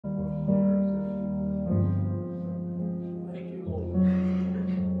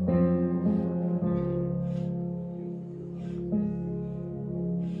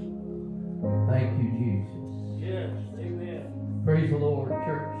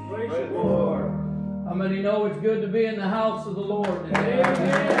many know it's good to be in the house of the Lord today?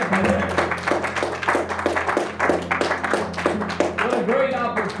 What a great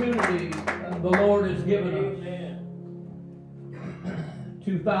opportunity the Lord has given us.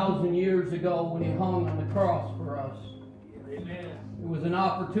 2,000 years ago when He hung on the cross for us. Amen. It was an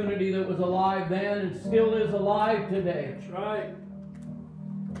opportunity that was alive then and still is alive today. That's right.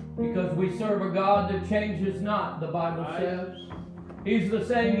 Because we serve a God that changes not, the Bible says. He's the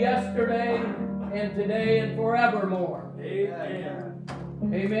same yesterday and today and forevermore. Amen.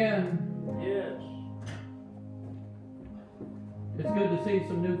 Amen. Yes. It's good to see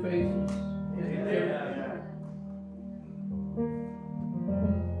some new faces. Amen.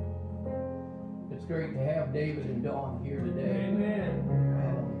 It's great to have David and Dawn here today. Amen.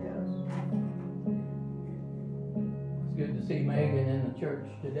 It's good to see Megan in the church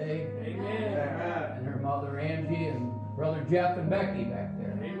today. Amen. And her mother Angie and Brother Jeff and Becky back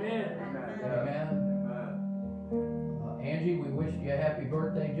there. Amen. Amen. Angie, we wished you a happy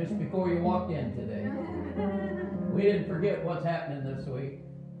birthday just before you walked in today. We didn't forget what's happening this week.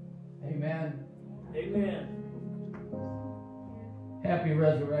 Amen. Amen. Happy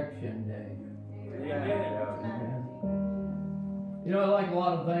Resurrection Day. Amen. Amen. You know, I like a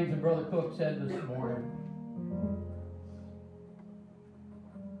lot of things that Brother Cook said this morning.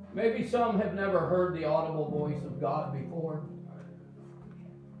 Maybe some have never heard the audible voice of God before,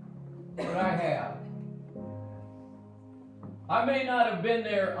 but I have. I may not have been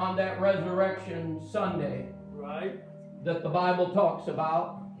there on that Resurrection Sunday, right, that the Bible talks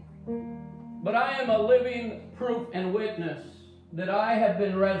about, but I am a living proof and witness that I have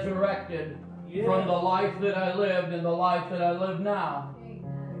been resurrected from the life that I lived and the life that I live now.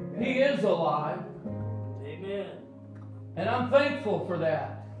 Amen. He is alive. Amen. And I'm thankful for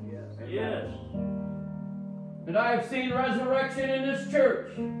that. Yes. And I have seen resurrection in this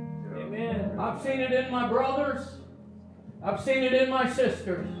church. Amen. I've seen it in my brothers. I've seen it in my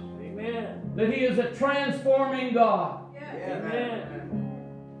sisters. Amen. That He is a transforming God. Yes.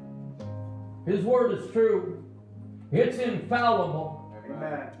 Amen. His word is true. It's infallible.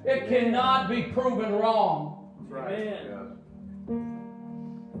 Amen. It cannot be proven wrong. Right. Amen.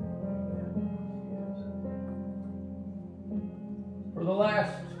 For the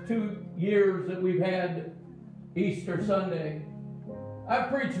last 2 years that we've had Easter Sunday, I've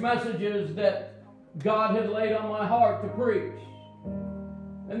preached messages that God had laid on my heart to preach.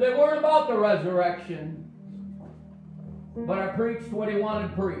 And they weren't about the resurrection, but I preached what He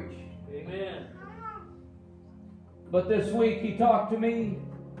wanted preached. Amen. But this week He talked to me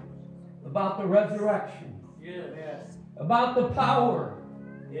about the resurrection. Yes. About the power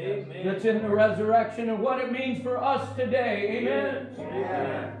that's in the resurrection and what it means for us today. Amen.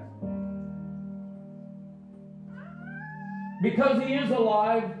 Amen. Because He is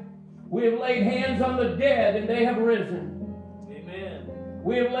alive, we have laid hands on the dead and they have risen. Amen.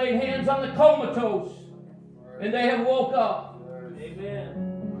 We have laid hands on the comatose and they have woke up.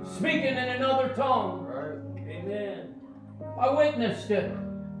 Amen. Speaking in another tongue. Amen. I witnessed it.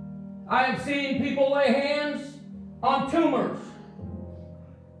 I have seen people lay hands on tumors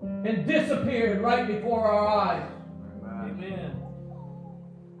and disappeared right before our eyes. Amen.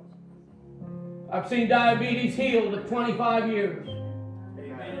 I've seen diabetes healed at 25 years.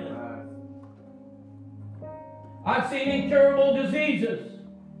 Amen. I've seen incurable diseases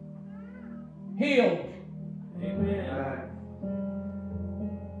healed. Amen.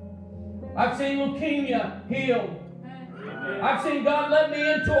 I've seen leukemia healed. Amen. I've seen God let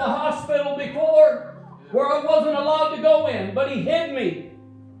me into a hospital before where I wasn't allowed to go in, but He hid me.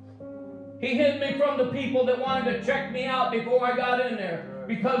 He hid me from the people that wanted to check me out before I got in there.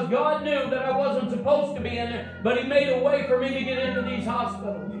 Because God knew that I wasn't supposed to be in there, but He made a way for me to get into these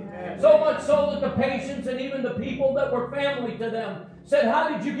hospitals. So much so that the patients and even the people that were family to them said, "How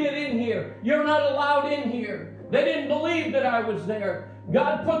did you get in here? You're not allowed in here." They didn't believe that I was there.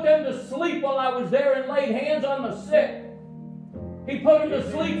 God put them to sleep while I was there and laid hands on the sick. He put them to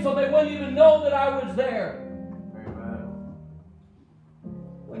sleep so they wouldn't even know that I was there. Amen.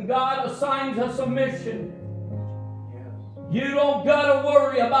 When God assigns us a mission, you don't got to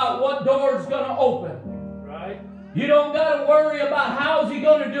worry about what door's going to open. Right? You don't got to worry about how's He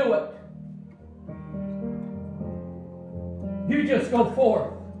going to do it. You just go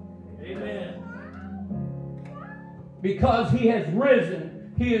forth. Amen. Because He has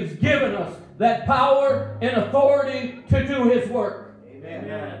risen, He has given us that power and authority to do His work.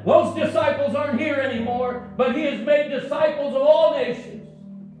 Amen. Those disciples aren't here anymore, but He has made disciples of all nations.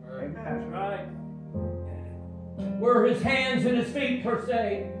 Amen. That's right. We're His hands and His feet per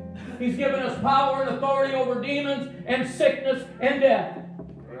se. He's given us power and authority over demons and sickness and death.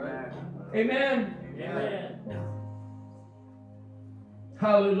 Amen. Amen. Amen.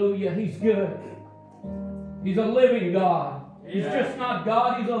 Hallelujah. He's good. He's a living God. He's just not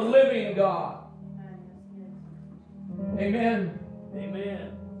God. He's a living God. Amen.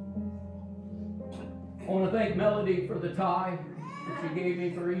 Amen. I want to thank Melody for the tie that she gave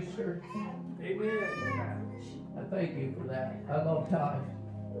me for Easter. Amen. I thank you for that. I love ties.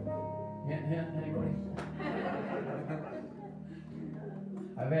 Hint, hint, anybody?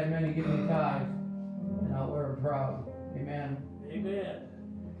 I've had many give me ties, and I'll wear them proud. Amen. Amen.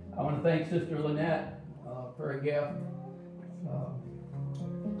 I want to thank Sister Lynette for a gift.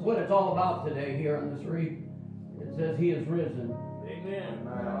 What it's all about today here on this wreath. It says He is risen. Amen.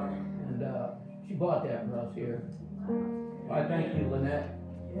 And she bought that for us here. I thank you, Lynette,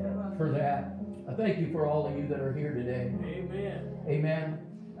 for that. I thank you for all of you that are here today. Amen. Amen.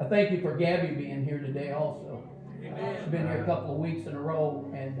 I thank you for Gabby being here today also. Amen. She's been here a couple of weeks in a row,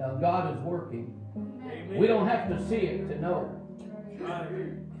 and God is working. Amen. We don't have to see it to know.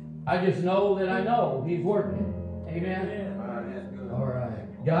 I just know that I know He's working. Amen. Amen. All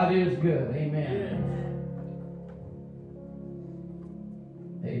right. God is good. Amen.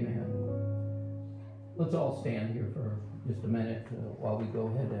 Amen. Let's all stand here for just a minute while we go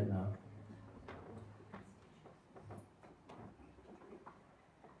ahead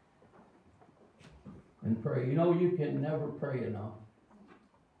and pray. You know, you can never pray enough.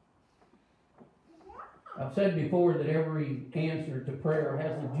 I've said before that every answer to prayer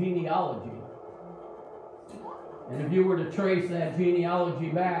has a genealogy. And if you were to trace that genealogy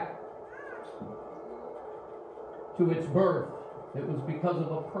back to its birth, it was because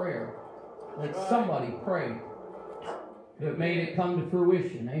of a prayer that somebody prayed that made it come to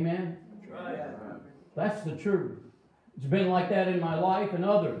fruition. Amen? That's the truth. It's been like that in my life and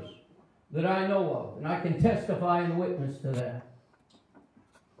others that I know of. And I can testify and witness to that.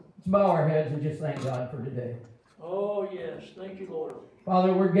 Let's bow our heads and just thank God for today. Oh, yes. Thank you, Lord.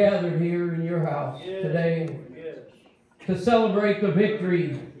 Father, we're gathered here in your house today to celebrate the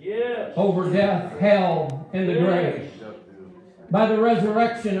victory over death, hell, and the grave by the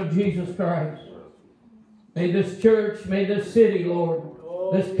resurrection of Jesus Christ. May this church, may this city, Lord,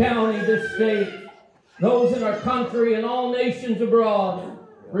 this county, this state, those in our country and all nations abroad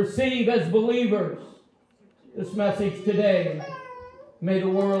receive as believers this message today. May the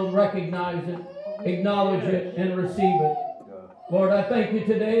world recognize it, acknowledge it, and receive it. Lord, I thank you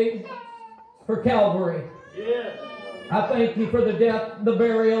today for Calvary. I thank you for the death, the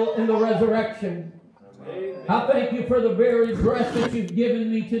burial, and the resurrection. I thank you for the very breath that you've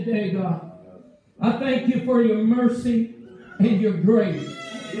given me today, God. I thank you for your mercy and your grace.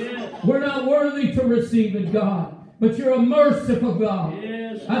 We're not worthy to receive it, God, but you're a merciful God.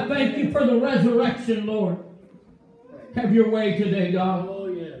 I thank you for the resurrection, Lord. Have your way today, God.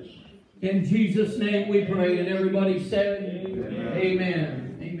 In Jesus' name we pray. And everybody said,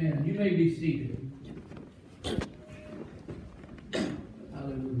 Amen. Amen. You may be seated.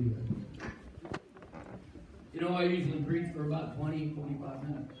 Hallelujah. You know, I usually preach for about 20, 45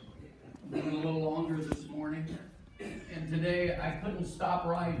 minutes. Maybe a little longer this morning. And today I couldn't stop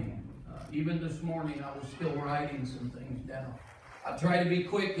writing. Even this morning I was still writing some things down. I'll try to be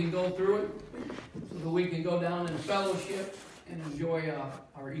quick and go through it so that we can go down in fellowship and enjoy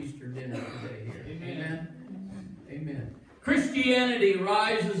our Easter dinner today here. Amen. Amen. Christianity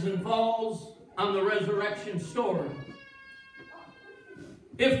rises and falls on the resurrection story.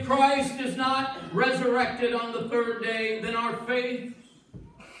 If Christ is not resurrected on the third day, then our faith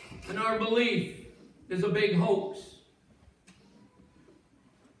and our belief is a big hoax.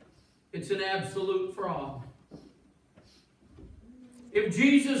 It's an absolute fraud. If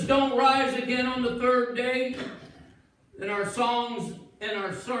Jesus don't rise again on the third day, then our songs and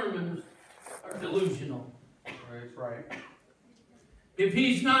our sermons are delusional. That's right. If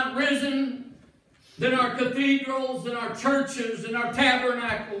he's not risen, then our cathedrals and our churches and our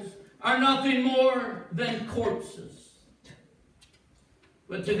tabernacles are nothing more than corpses.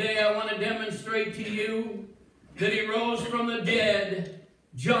 But today I want to demonstrate to you that he rose from the dead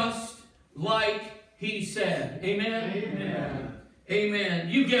just like he said. Amen? Amen. Amen.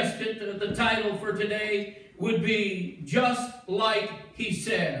 You guessed it. The title for today would be Just Like He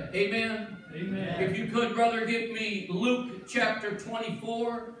Said. Amen? Amen. If you could, brother, give me Luke chapter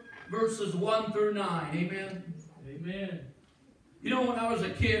 24, verses 1 through 9. Amen? Amen. You know, when I was a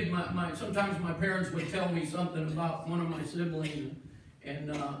kid, sometimes my parents would tell me something about one of my siblings,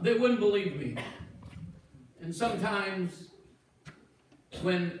 and they wouldn't believe me. And sometimes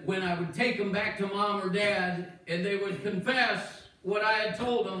when I would take them back to mom or dad, and they would confess what I had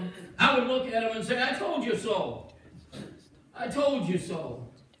told them, I would look at them and say, I told you so. I told you so.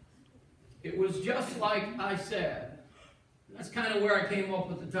 It was just like I said. That's kind of where I came up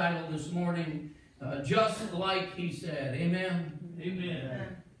with the title this morning. Just like he said. Amen?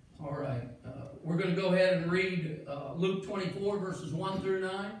 Amen. All right. We're going to go ahead and read Luke 24, verses 1 through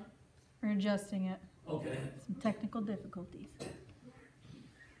 9. We're adjusting it. Okay. Some technical difficulties.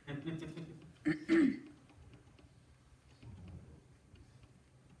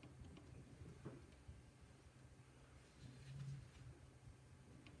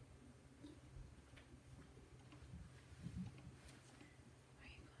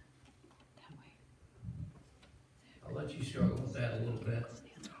 I'll let you struggle with that a little bit.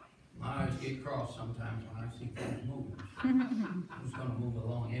 My eyes get crossed sometimes when I see things moving. I'm just going to move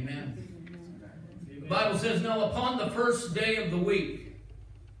along. Amen? The Bible says, "Now upon the first day of the week,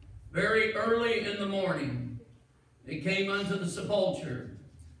 very early in the morning, they came unto the sepulchre,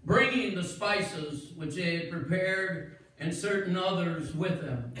 bringing the spices which they had prepared, and certain others with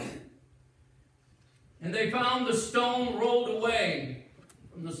them. And they found the stone rolled away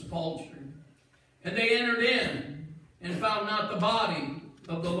from the sepulchre. And they entered in, and found not the body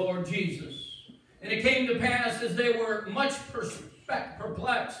of the Lord Jesus. And it came to pass, as they were much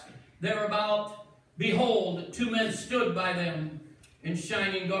perplexed thereabout, behold, two men stood by them in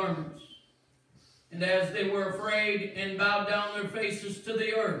shining garments. And as they were afraid, and bowed down their faces to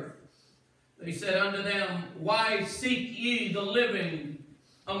the earth, they said unto them, Why seek ye the living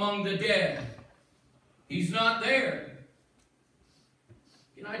among the dead? He's not there.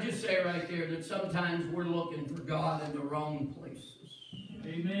 Can I just say right there that sometimes we're looking for God in the wrong places.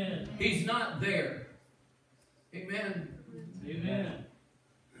 Amen. He's not there. Amen. Amen.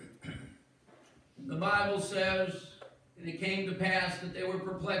 The Bible says, and it came to pass that they were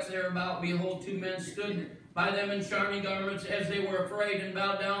perplexed thereabout. Behold, two men stood by them in shining garments, as they were afraid, and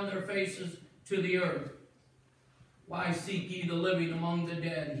bowed down their faces to the earth. Why seek ye the living among the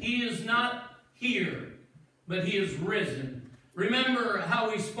dead? He is not here, but he is risen. Remember how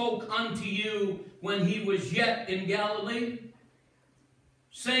he spoke unto you when he was yet in Galilee,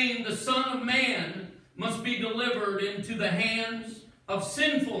 saying, The Son of Man must be delivered into the hands of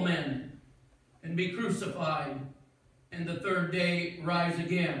sinful men, and be crucified, and the third day rise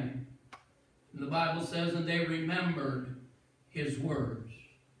again. And the Bible says, And they remembered his words,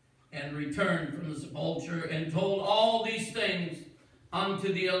 and returned from the sepulchre, and told all these things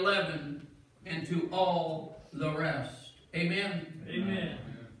unto the 11, and to all the rest. Amen. Amen.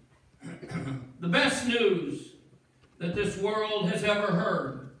 The best news that this world has ever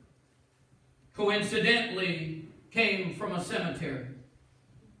heard, coincidentally, came from a cemetery.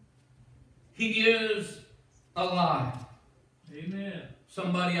 He is alive. Amen.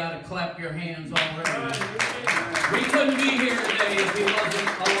 Somebody ought to clap your hands already. We couldn't be here today if he wasn't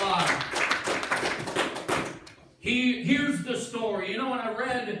alive. Here's the story. You know, when I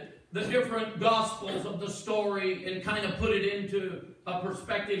read the different gospels of the story and kind of put it into a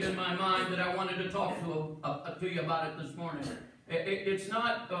perspective in my mind, that I wanted to talk to you about it this morning. It's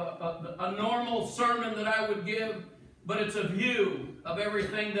not a normal sermon that I would give, but it's a view of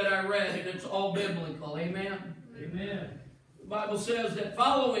everything that I read, and it's all biblical. Amen? Amen. The Bible says that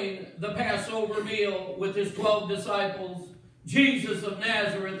following the Passover meal with his 12 disciples, Jesus of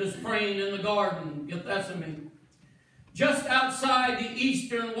Nazareth is praying in the garden, Gethsemane, just outside the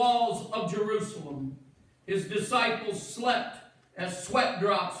eastern walls of Jerusalem. His disciples slept as sweat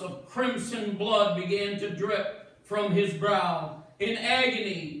drops of crimson blood began to drip from his brow. In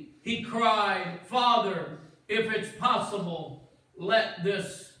agony, he cried, Father, if it's possible, let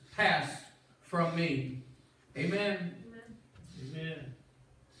this pass from me. Amen. Amen.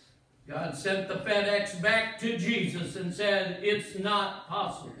 God sent the FedEx back to Jesus and said, It's not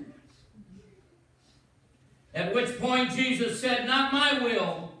possible. At which point Jesus said, Not my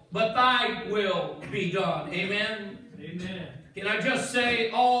will, but thy will be done. Amen? Amen. Can I just say,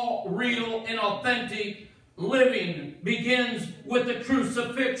 all real and authentic living begins with the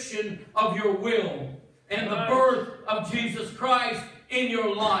crucifixion of your will and the birth of Jesus Christ in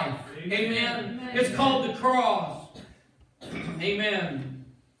your life. Amen. Amen. It's called the cross. Amen.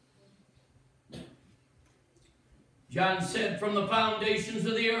 John said, from the foundations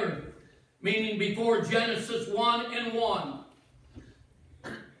of the earth, meaning before Genesis 1:1.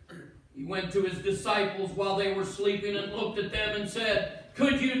 He went to his disciples while they were sleeping and looked at them and said,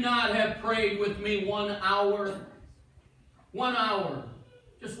 Could you not have prayed with me 1 hour? 1 hour.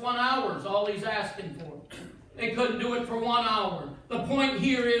 Just 1 hour is all he's asking for. They couldn't do it for 1 hour. The point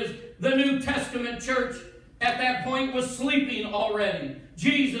here is the New Testament church at that point was sleeping already.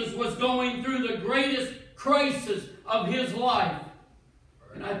 Jesus was going through the greatest crisis of his life.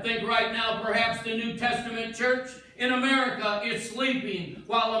 And I think right now perhaps the New Testament church in America is sleeping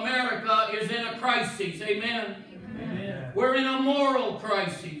while America is in a crisis. Amen. Amen. We're in a moral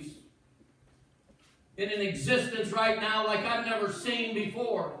crisis. In an existence right now like I've never seen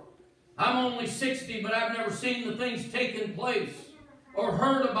before. I'm only 60, but I've never seen the things taking place or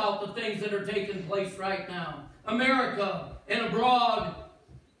heard about the things that are taking place right now. America and abroad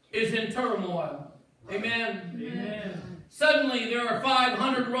is in turmoil. Amen. Amen. Suddenly there are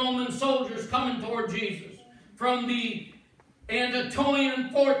 500 Roman soldiers coming toward Jesus from the Anatolian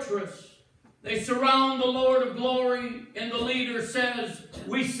fortress. They surround the Lord of glory, and the leader says,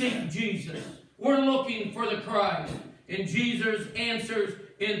 "We seek Jesus. We're looking for the Christ." And Jesus answers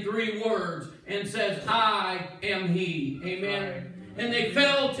in 3 words and says, "I am He." Amen. And they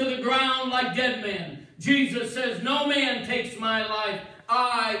fell to the ground like dead men. Jesus says, "No man takes my life.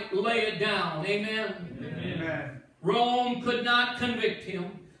 I lay it down." Amen. Amen. Rome could not convict him.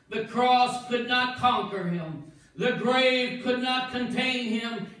 The cross could not conquer him. The grave could not contain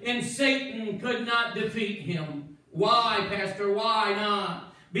him. And Satan could not defeat him. Why, Pastor? Why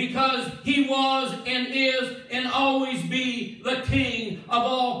not? Because he was and is and always be the King of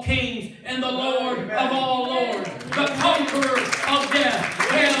all kings and the Lord of all lords. The conqueror of death,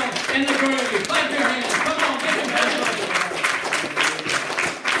 hell, and the grave. Clap your hands. Come on, get your hands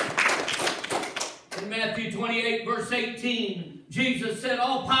up. In Matthew 28, verse 18, Jesus said,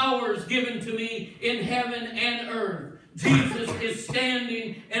 "All power is given to me in heaven and earth." Jesus is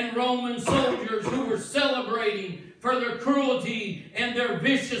standing, and Roman soldiers who were celebrating for their cruelty and their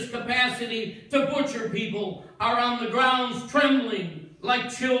vicious capacity to butcher people are on the grounds trembling like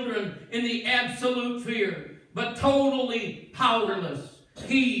children in the absolute fear, but totally powerless.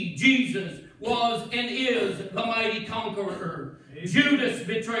 He, Jesus, was and is the mighty conqueror. Amen. Judas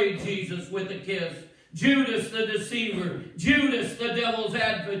betrayed Jesus with a kiss. Judas the deceiver. Judas the devil's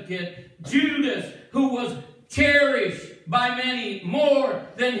advocate. Judas who was cherished by many more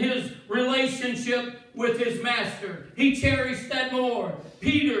than his relationship with his master. He cherished that more.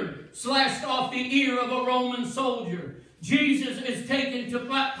 Peter slashed off the ear of a Roman soldier. Jesus is taken to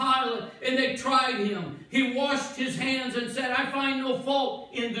Pilate and they tried him. He washed his hands and said, "I find no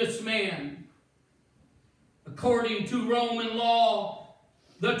fault in this man." According to Roman law,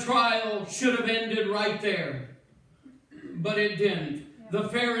 the trial should have ended right there. But it didn't. The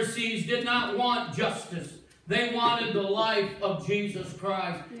Pharisees did not want justice. They wanted the life of Jesus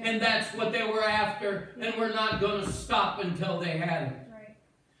Christ. And that's what they were after. And we're not going to stop until they had it. Right.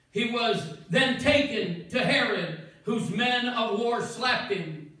 He was then taken to Herod, whose men of war slapped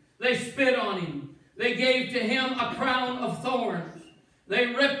him. They spit on him. They gave to him a crown of thorns. They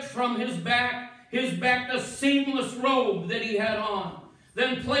ripped from his back the seamless robe that he had on.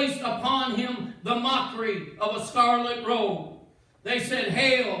 Then placed upon him the mockery of a scarlet robe. They said,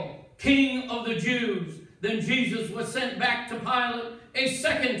 "Hail, King of the Jews." Then Jesus was sent back to Pilate a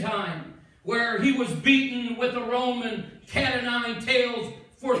second time, where he was beaten with a Roman cat-o'-nine-tails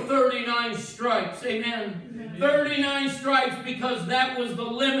for 39 stripes. Amen. Amen. 39 stripes, because that was the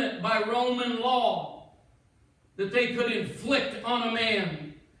limit by Roman law that they could inflict on a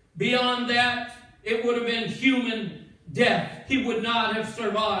man. Beyond that, it would have been human death. He would not have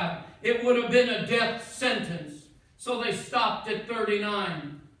survived. It would have been a death sentence. So they stopped at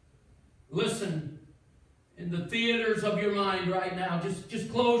 39. Listen. In the theaters of your mind right now,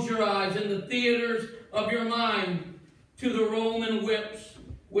 just close your eyes. In the theaters of your mind, to the Roman whips,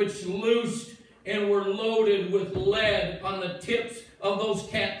 which loosed and were loaded with lead on the tips of those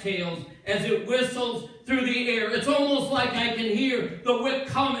cattails as it whistles through the air. It's almost like I can hear the whip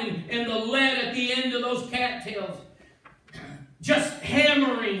coming and the lead at the end of those cattails, just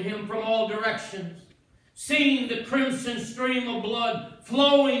hammering him from all directions. Seeing the crimson stream of blood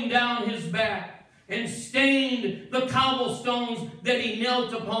flowing down his back, and stained the cobblestones that he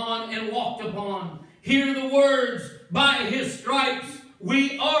knelt upon and walked upon. Hear the words, "By his stripes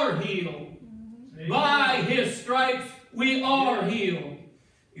we are healed." Amen. By his stripes we are healed.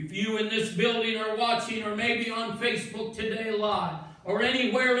 If you in this building are watching, or maybe on Facebook today live, or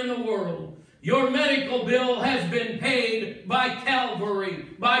anywhere in the world, your medical bill has been paid by Calvary,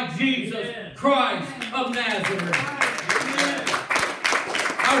 by Jesus Christ of Nazareth.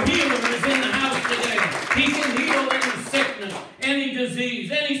 Our healer is in the house today. He can heal any sickness, any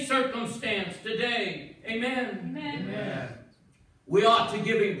disease, any circumstance today. Amen. Amen. Amen. We ought to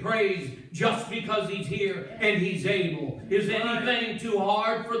give him praise just because he's here and he's able. Is anything too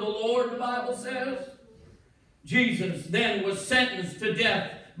hard for the Lord, the Bible says? Jesus then was sentenced to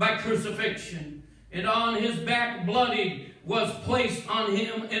death by crucifixion. And on his back, bloodied, was placed on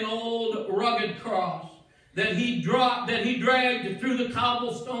him an old rugged cross that he dragged through the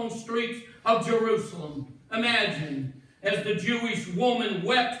cobblestone streets of Jerusalem. Imagine, as the Jewish woman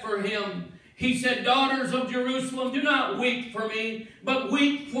wept for him, he said, "Daughters of Jerusalem, do not weep for me, but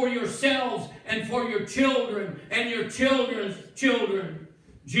weep for yourselves and for your children and your children's children."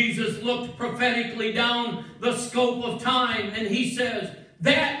 Jesus looked prophetically down the scope of time, and he says,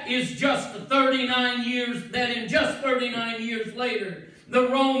 that is just 39 years, that in just 39 years later, the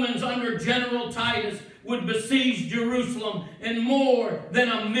Romans under General Titus would besiege Jerusalem, and more than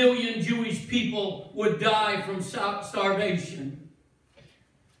 1 million Jewish people would die from starvation.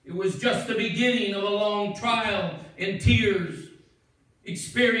 It was just the beginning of a long trial and tears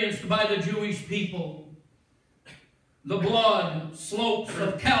experienced by the Jewish people. The blood slopes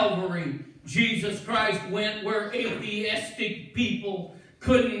of Calvary, Jesus Christ went where atheistic people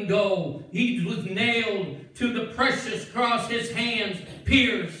couldn't go. He was nailed to the precious cross, his hands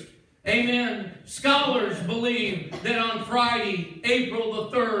pierced. Amen. Scholars believe that on Friday, April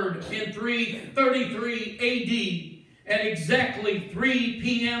the 3rd, in 333 A.D., at exactly 3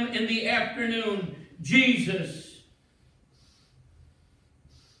 p.m. in the afternoon, Jesus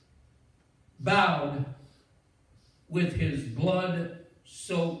bowed with his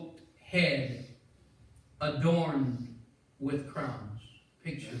blood-soaked head adorned with crowns.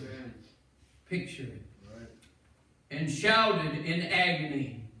 Picture it. Picture it. Right. And shouted in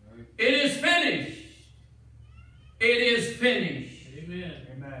agony, right. It is finished. It is finished. Amen.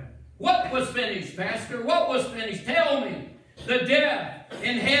 Amen. What was finished, Pastor? What was finished? Tell me. The death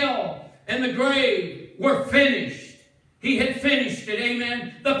and hell and the grave were finished. He had finished it.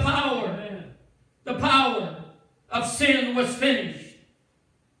 Amen. The power. Amen. The power of sin was finished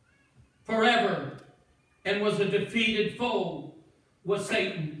forever, and was a defeated foe was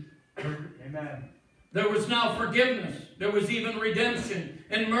Satan. Amen. There was now forgiveness. There was even redemption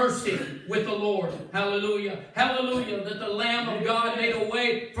and mercy with the Lord. Hallelujah. Hallelujah. That the Lamb of God made a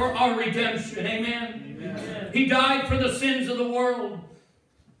way for our redemption. Amen. Amen. He died for the sins of the world.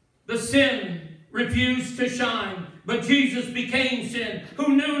 The sin refused to shine. But Jesus became sin,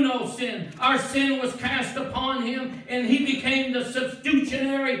 who knew no sin. Our sin was cast upon him, and he became the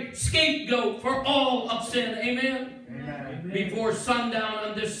substitutionary scapegoat for all of sin. Amen? Amen. Before sundown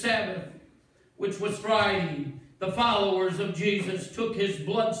on this Sabbath, which was Friday, the followers of Jesus took his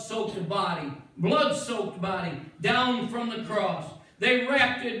blood-soaked body, down from the cross. They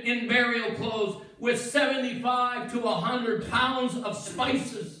wrapped it in burial clothes with 75 to 100 pounds of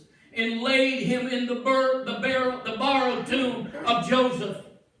spices, and laid him in the borrowed tomb of Joseph.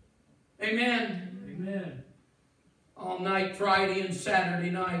 Amen. Amen. All night, Friday and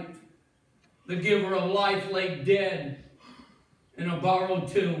Saturday night, the giver of life lay dead in a borrowed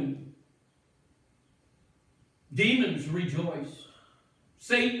tomb. Demons rejoiced.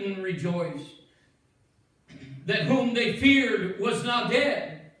 Satan rejoiced that whom they feared was now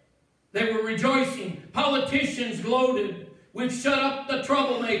dead. They were rejoicing. Politicians gloated. We've shut up the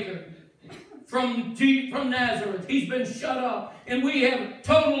troublemaker from Nazareth. He's been shut up, and we have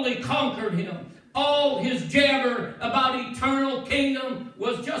totally conquered him. All his jabber about eternal kingdom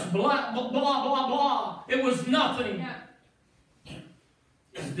was just blah, blah, blah, blah, blah. It was nothing. Yeah.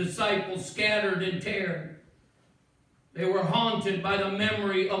 His disciples scattered in terror. They were haunted by the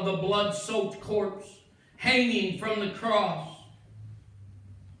memory of the blood-soaked corpse hanging from the cross.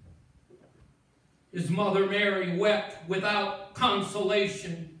 His mother Mary wept without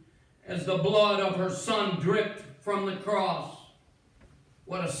consolation as the blood of her son dripped from the cross.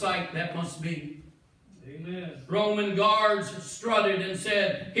 What a sight that must be. Amen. Roman guards strutted and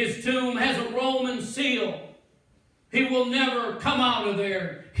said, his tomb has a Roman seal. He will never come out of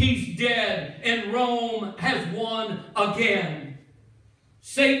there. He's dead, and Rome has won again.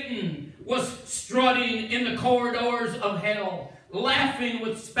 Satan was strutting in the corridors of hell, laughing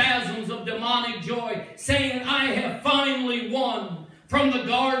with spasms of demonic joy, saying, I have finally won. From the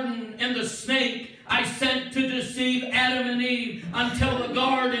garden and the snake I sent to deceive Adam and Eve until the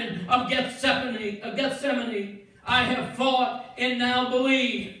garden of Gethsemane. I have fought and now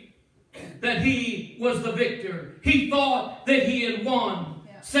believe that he was the victor. He thought that he had won.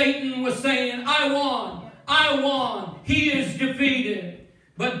 Yeah. Satan was saying, I won. Yeah. I won. He is defeated.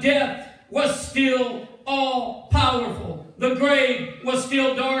 But death was still all powerful. The grave was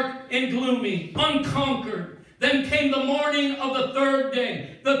still dark and gloomy, unconquered. Then came the morning of the third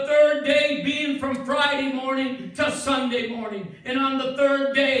day. The third day being from Friday morning to Sunday morning. And on the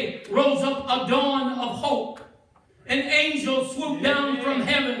third day rose up a dawn of hope. An angel swooped down from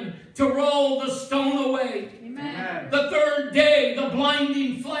heaven to roll the stone away. Amen. The third day, the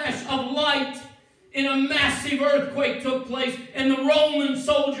blinding flash of light in a massive earthquake took place, and the Roman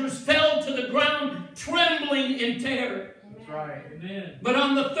soldiers fell to the ground trembling in terror. right. Amen. But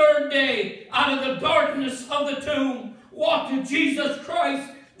on the third day, out of the darkness of the tomb, walked Jesus Christ,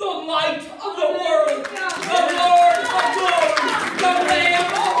 the light of the world, the Lord of glory, the Lamb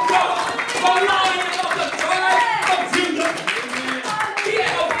of God, the Lion of the tribe of Judah, the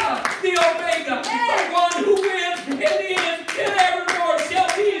Alpha, the Omega, the one who is and evermore shall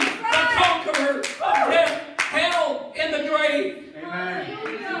be, the conqueror of death, hell, and the grave,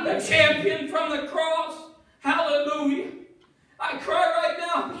 the champion from the cross. Hallelujah. I cry right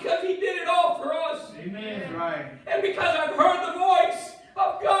now because he did it all for us. Amen. Right. And because I've heard the voice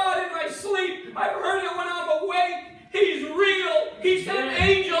of God in my sleep, I've heard it when I'm awake. He's real. He sent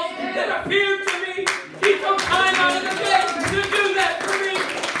angels that appeared to me. He took time out of the day to do that for me.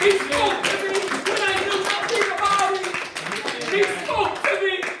 He spoke to me when I knew nothing about him. He spoke to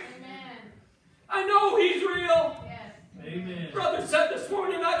me. I know he's real. Amen. Brother said this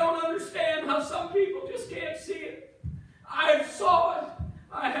morning, I don't understand how some people just can't see it. I saw it.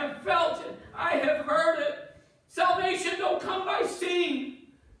 I have felt it. I have heard it. Salvation don't come by seeing.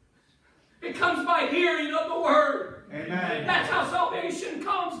 It comes by hearing of the word. Amen. That's how salvation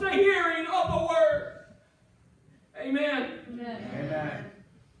comes, the hearing of the word. Amen. Amen.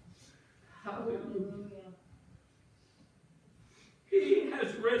 Hallelujah. He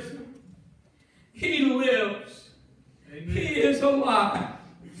has risen. He lives. Amen. He is alive.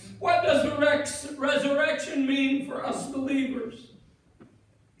 What does resurrection mean for us believers?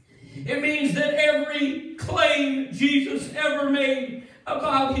 It means that every claim Jesus ever made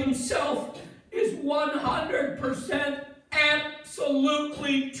about himself is 100%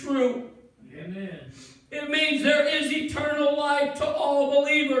 absolutely true. Amen. It means there is eternal life to all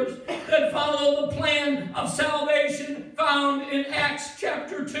believers that follow the plan of salvation found in Acts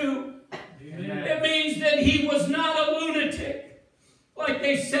chapter 2. Amen. It means that he was not a lunatic like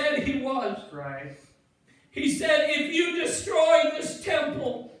they said he was. Right. He said, if you destroy this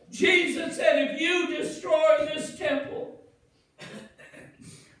temple, Jesus said, if you destroy this temple,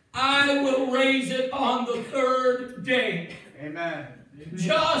 I will raise it on the third day. Amen.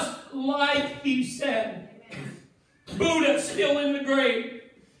 Just like he said. Buddha's still in the grave.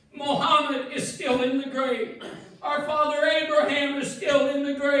 Muhammad is still in the grave. Our father Abraham is still in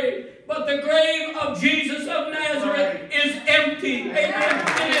the grave. But the grave of Jesus of Nazareth is empty. Amen.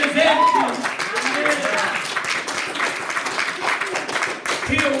 It is empty.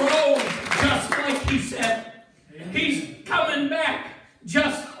 He arose just like he said. He's coming back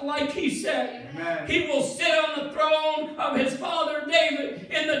just like he said. Amen. He will sit on the throne of his father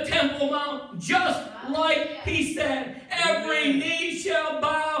David in the Temple Mount just like he said. Every knee shall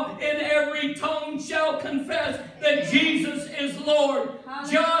bow and every tongue shall confess that Jesus is Lord.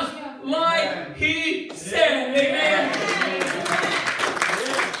 Just like he said. Amen.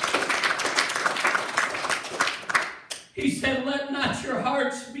 He said, let not your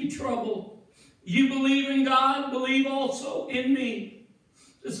hearts be troubled. You believe in God, believe also in me.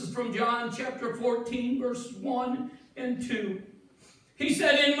 This is from John chapter 14, verse 1 and 2. He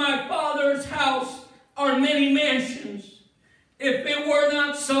said, in my Father's house are many mansions. If it were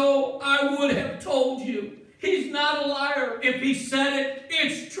not so, I would have told you. He's not a liar. If he said it,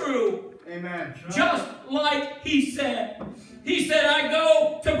 it's true. Amen. Just like he said. He said, I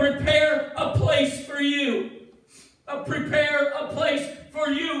go to prepare a place for you. Prepare a place for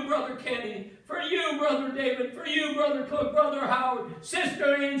you, Brother Kenny. For you, Brother David. For you, Brother Cook, Brother Howard.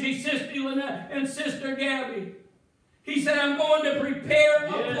 Sister Angie, Sister Lynette, and Sister Gabby. He said, I'm going to prepare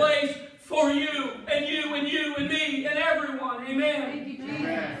a place for you, and you, and you, and me, and everyone. Amen.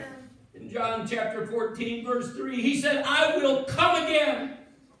 Amen. In John chapter 14, verse 3, he said, I will come again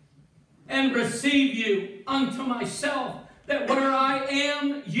and receive you unto myself, that where I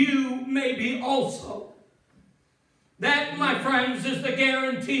am, you may be also. That, my friends, is the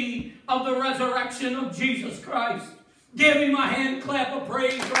guarantee of the resurrection of Jesus Christ. Give him a hand clap of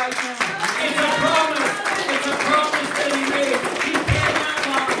praise right now. It's a promise. It's a promise that he cannot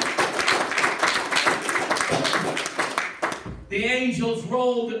lie. The angels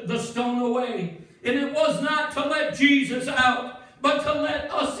rolled the stone away. And it was not to let Jesus out, but to let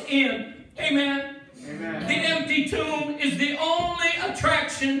us in. Amen. Amen. The empty tomb is the only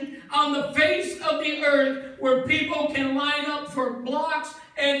attraction on the face of the earth where people can line up for blocks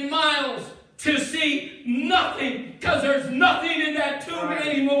and miles to see nothing, because there's nothing in that tomb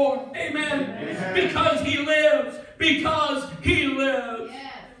anymore. Amen. Amen. Because he lives. Because he lives.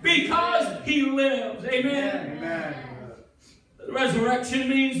 Yes. Because he lives. Amen. Amen. The resurrection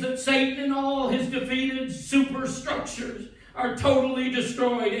means that Satan and all his defeated superstructures are totally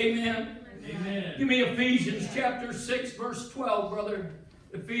destroyed. Amen. Amen. Give me Ephesians chapter 6, verse 12, brother.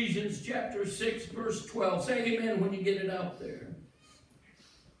 Ephesians chapter 6, verse 12. Say amen when you get it out there.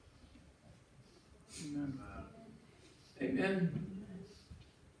 Amen. Amen.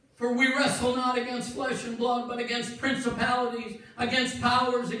 For we wrestle not against flesh and blood, but against principalities, against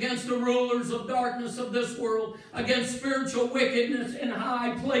powers, against the rulers of darkness of this world, against spiritual wickedness in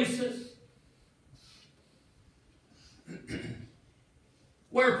high places.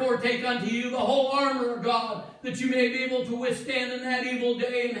 Wherefore take unto you the whole armor of God, that you may be able to withstand in that evil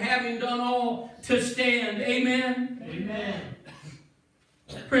day, and having done all, to stand. Amen? Amen.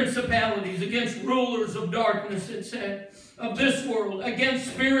 Principalities, against rulers of darkness, it said, of this world, against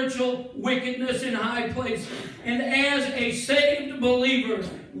spiritual wickedness in high places. And as a saved believer,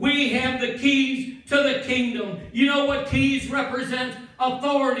 we have the keys to the kingdom. You know what keys represent?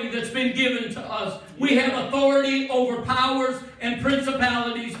 Authority that's been given to us. We have authority over powers and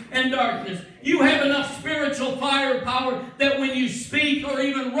principalities and darkness. You have enough spiritual firepower that when you speak or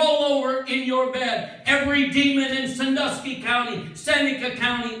even roll over in your bed, every demon in Sandusky County, Seneca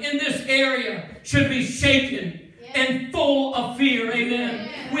County, in this area should be shaken and full of fear.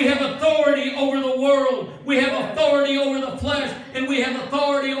 Amen. We have authority over the world. We have authority over the flesh. And we have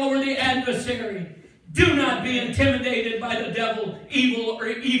authority over the adversary. Do not be intimidated by the devil,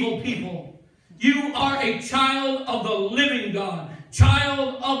 evil people. You are a child of the living God,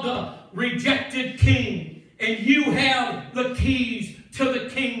 child of the rejected King, and you have the keys to the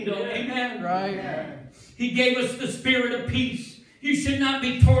kingdom. Amen. Right. He gave us the spirit of peace. You should not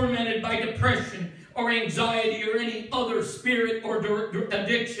be tormented by depression or anxiety or any other spirit or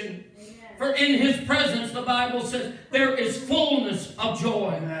addiction. For in His presence, the Bible says, there is fullness of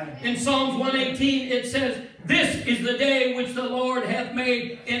joy. Amen. In Psalms 118, it says, this is the day which the Lord hath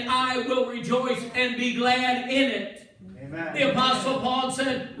made, and I will rejoice and be glad in it. Amen. The Apostle Paul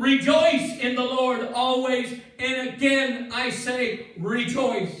said, rejoice in the Lord always, and again I say,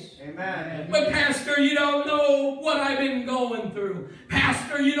 rejoice. Amen. But Pastor, you don't know what I've been going through.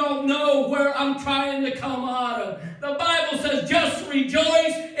 Pastor, you don't know where I'm trying to come out of. The Bible says just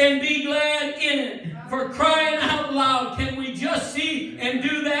rejoice and be glad in it. For crying out loud, can we just see and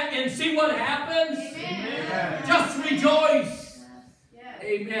do that and see what happens? Amen. Just rejoice. Yes.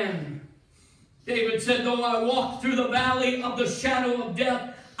 Amen. David said, though I walk through the valley of the shadow of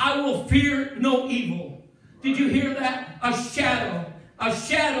death, I will fear no evil. Did you hear that? A shadow. A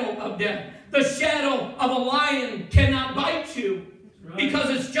shadow of death. The shadow of a lion cannot bite you because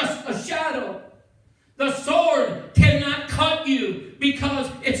it's just a shadow. The sword cannot cut you because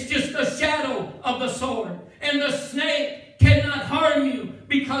it's just a shadow of the sword. And the snake cannot harm you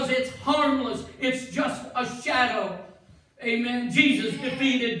because it's harmless. It's just a shadow. Amen. Jesus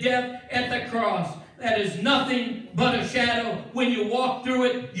defeated death at the cross. That is nothing but a shadow. When you walk through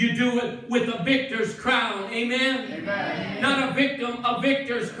it, you do it with a victor's crown. Amen? Amen. Not a victim, a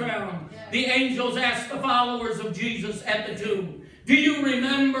victor's crown. The angels asked the followers of Jesus at the tomb, do you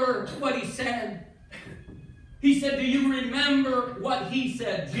remember what He said? He said, do you remember what He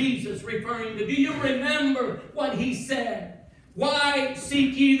said? Jesus referring to, do you remember what He said? Why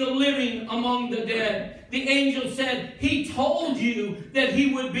seek ye the living among the dead? The angel said, He told you that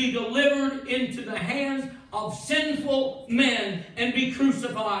He would be delivered into the hands of sinful men and be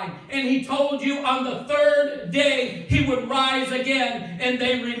crucified. And He told you on the third day He would rise again. And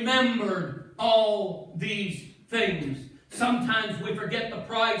they remembered all these things. Sometimes we forget the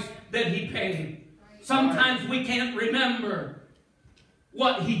price that He paid. Sometimes we can't remember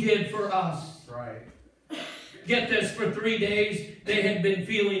what He did for us. Right. Get this, for 3 days they had been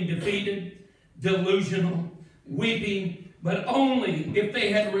feeling defeated, delusional, weeping, but only if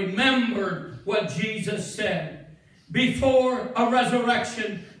they had remembered what Jesus said. Before a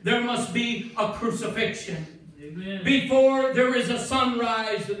resurrection, there must be a crucifixion. Amen. Before there is a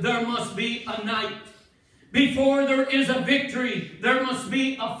sunrise, there must be a night. Before there is a victory, there must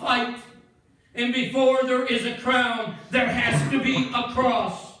be a fight. And before there is a crown, there has to be a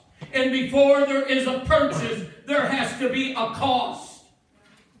cross. And before there is a purchase, there has to be a cost.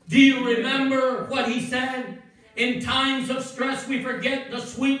 Do you remember what He said? In times of stress, we forget the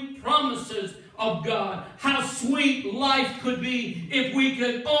sweet promises of God. How sweet life could be if we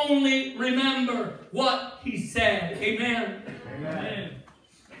could only remember what He said. Amen. Amen.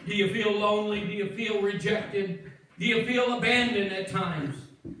 Do you feel lonely? Do you feel rejected? Do you feel abandoned at times?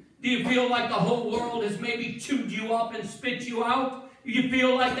 Do you feel like the whole world has maybe chewed you up and spit you out? Do you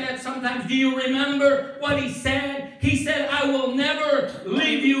feel like that sometimes? Do you remember what He said? He said, I will never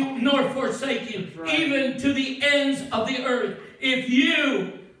leave you nor forsake you, right, even to the ends of the earth. If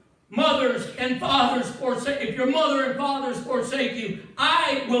you mothers and fathers forsake, if your mother and fathers forsake you,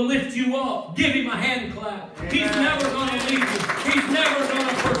 I will lift you up. Give him a hand clap. Amen. He's never going to leave you. He's never going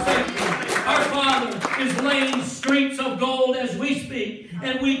to forsake you. Our Father is laying streets of gold as we speak,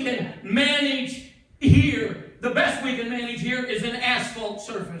 and we can manage here. The best we can manage here is an asphalt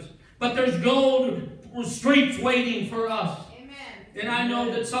surface. But there's gold streets waiting for us. And I know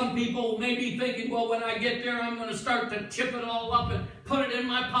that some people may be thinking, well, when I get there, I'm going to start to chip it all up and put it in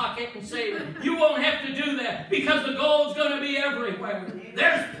my pocket and save it. You won't have to do that because the gold's going to be everywhere.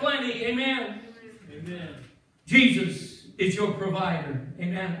 There's plenty. Amen. Amen. Jesus is your provider.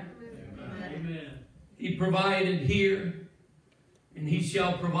 Amen. Amen. He provided here, and he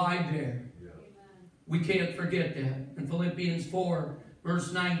shall provide there. We can't forget that. In Philippians 4,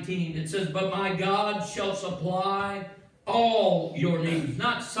 verse 19, it says, but my God shall supply all your needs,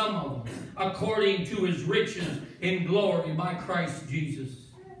 not some of them, according to his riches in glory by Christ Jesus.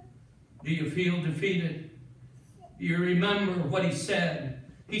 Do you feel defeated? Do you remember what he said?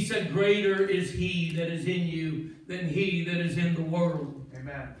 He said, greater is he that is in you than he that is in the world.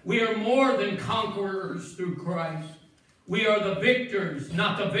 Amen. We are more than conquerors through Christ. We are the victors,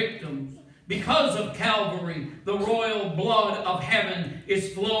 not the victims. Because of Calvary, the royal blood of heaven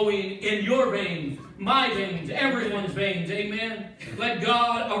is flowing in your veins, my veins, everyone's veins. Amen. Let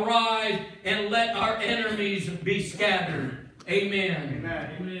God arise and let our enemies be scattered. Amen.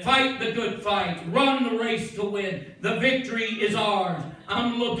 Amen. Fight the good fight. Run the race to win. The victory is ours.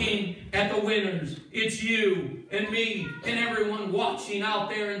 I'm looking at the winners. It's you and me and everyone watching out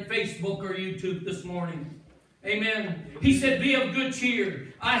there in Facebook or YouTube this morning. Amen. He said, be of good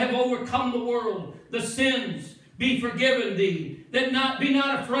cheer. I have overcome the world. The sins be forgiven thee. Be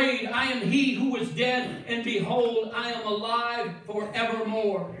not afraid. I am he who was dead, and behold, I am alive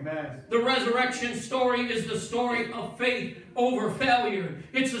forevermore. Amen. The resurrection story is the story of faith over failure.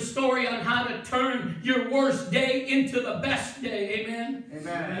 It's a story on how to turn your worst day into the best day. Amen.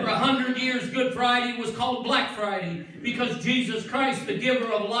 Amen. For 100 years, Good Friday was called Black Friday because Jesus Christ, the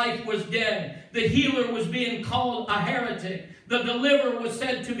giver of life, was dead. The healer was being called a heretic. The deliverer was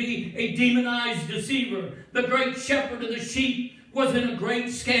said to be a demonized deceiver. The great shepherd of the sheep was in a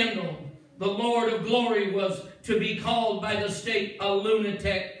great scandal. The Lord of glory was to be called by the state a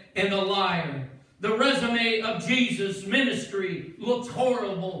lunatic and a liar. The resume of Jesus' ministry looks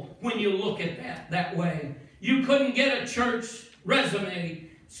horrible when you look at that way. You couldn't get a church resume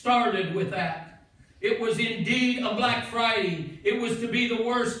started with that. It was indeed a Black Friday. It was to be the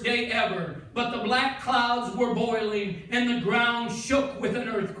worst day ever. But the black clouds were boiling, and the ground shook with an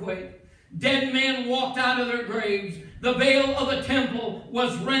earthquake. Dead men walked out of their graves. The veil of the temple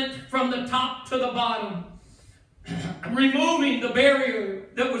was rent from the top to the bottom, removing the barrier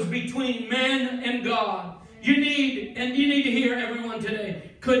that was between man and God. You need to hear everyone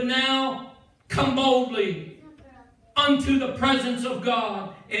today, could now come boldly unto the presence of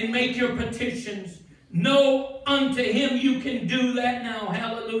God and make your petitions. Know unto him you can do that now.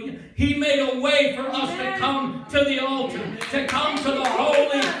 Hallelujah. He made a way for us to come to the altar, to come to the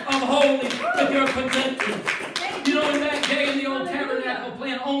Holy of Holies with your petitions. You know, in that day in the old tabernacle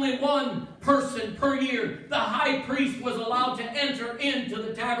plan, only one person per year, the high priest, was allowed to enter into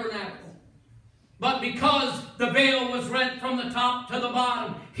the tabernacle. But because the veil was rent from the top to the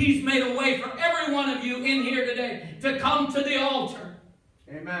bottom, he's made a way for every one of you in here today to come to the altar.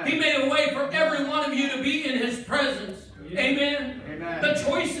 Amen. He made a way for every one of you to be in his presence. Yeah. Amen. Amen. The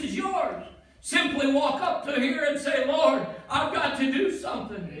choice is yours. Simply walk up to here and say, Lord, I've got to do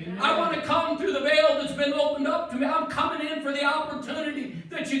something. Amen. I want to come through the veil that's been opened up to me. I'm coming in for the opportunity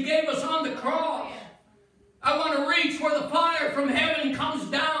that you gave us on the cross. I want to reach where the fire from heaven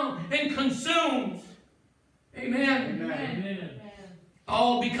comes down and consumes. Amen. Amen. Amen.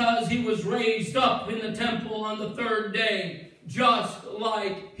 All because he was raised up in the temple on the third day. Just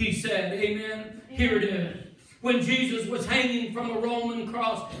like he said. Amen. Here it is. When Jesus was hanging from a Roman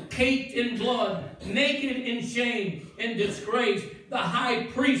cross, caked in blood, naked in shame and disgrace, the high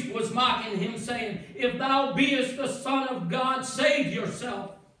priest was mocking him, saying, if thou beest the Son of God, save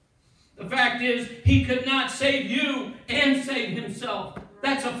yourself. The fact is, he could not save you and save himself.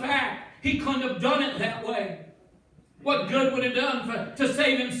 That's a fact. He couldn't have done it that way. What good would it have done to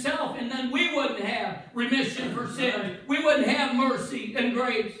save himself, and then we wouldn't have remission for sin. We wouldn't have mercy and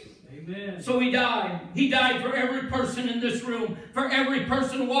grace. Amen. So he died. He died for every person in this room, for every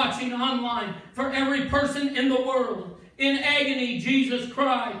person watching online, for every person in the world. In agony, Jesus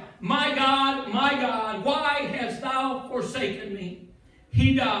cried, my God, why hast thou forsaken me?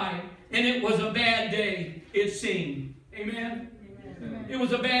 He died, and it was a bad day, it seemed. Amen. Amen. It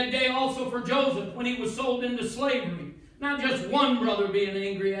was a bad day also for Joseph when he was sold into slavery. Not just one brother being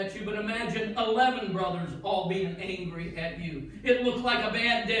angry at you, but imagine 11 brothers all being angry at you. It looked like a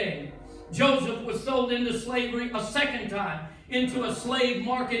bad day. Joseph was sold into slavery a second time, into a slave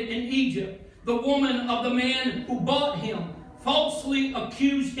market in Egypt. The woman of the man who bought him falsely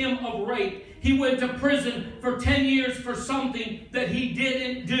accused him of rape. He went to prison for 10 years for something that he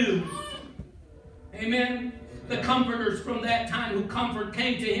didn't do. Amen. The comforters from that time who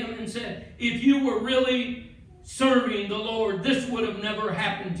came to him and said, if you were really serving the Lord, this would have never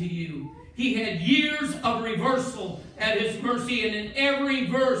happened to you. He had years of reversal at his mercy, and in every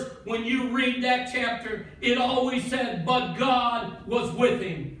verse, when you read that chapter, it always said, but God was with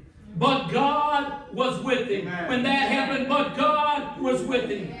him. But God was with him. Amen. When that happened, but God was with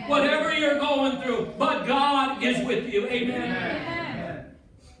him. Whatever you're going through, but God is with you. Amen. Amen.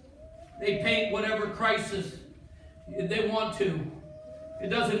 They paint whatever crisis they want to. It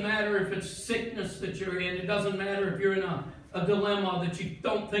doesn't matter if it's sickness that you're in. It doesn't matter if you're in a dilemma that you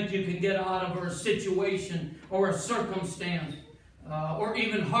don't think you can get out of, or a situation, or a circumstance, or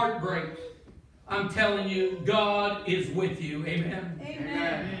even heartbreak. I'm telling you, God is with you. Amen.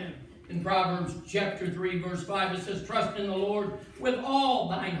 Amen. In Proverbs chapter 3, verse 5, it says, trust in the Lord with all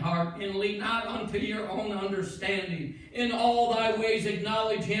thine heart, and lean not unto your own understanding. In all thy ways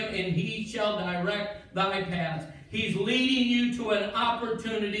acknowledge him, and he shall direct thy paths. He's leading you to an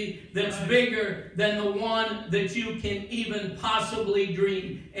opportunity that's bigger than the one that you can even possibly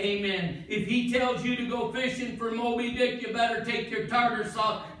dream. Amen. If he tells you to go fishing for Moby Dick, you better take your tartar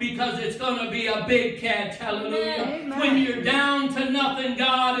sauce, because it's going to be a big catch. Hallelujah. Amen. When you're down to nothing,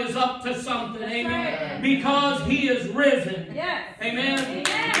 God is up to something. Amen. Right. Because he is risen. Yes. Amen. Amen.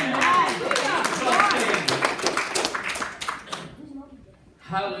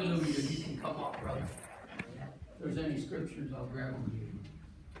 Hallelujah. You can come up, brother. If there's any scriptures, I'll grab them.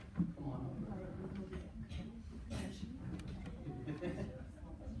 Come on up.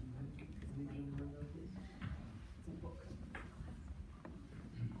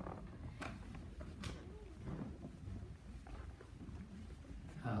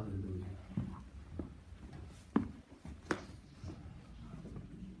 Hallelujah.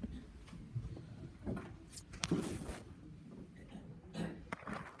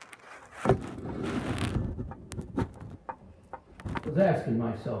 I was asking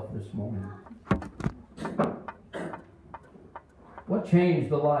myself this morning, what changed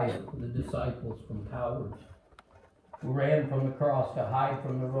the life of the disciples from cowards who ran from the cross to hide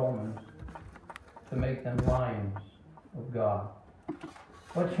from the Romans to make them lions of God?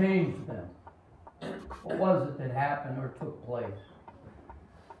 What changed them? What was it that happened or took place?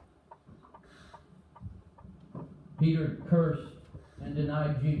 Peter cursed and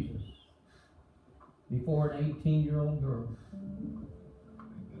denied Jesus before an 18-year-old girl.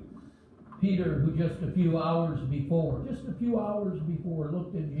 Peter, who just a few hours before,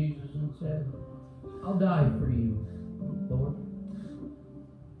 looked at Jesus and said, I'll die for you, Lord.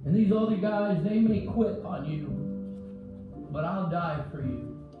 And these other guys, they may quit on you, but I'll die for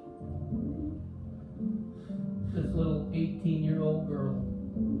you. This little 18-year-old girl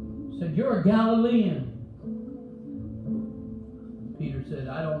said, you're a Galilean. Peter said,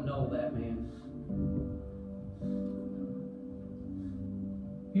 I don't know that man.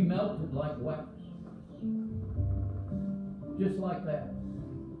 He melted like wax. Just like that.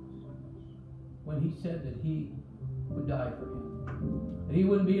 When he said that he would die for him. That he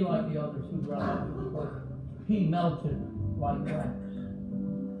wouldn't be like the others who brought up his work. He melted like wax.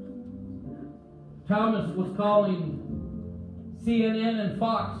 Thomas was calling CNN and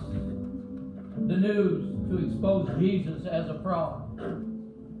Fox the News to expose Jesus as a fraud.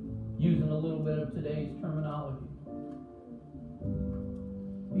 Using a little bit of today's terminology.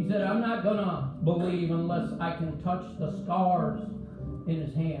 He said, I'm not going to believe unless I can touch the scars in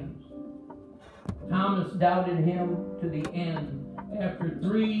his hands. Thomas doubted him to the end. After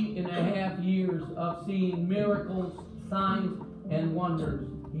 3.5 years of seeing miracles, signs, and wonders,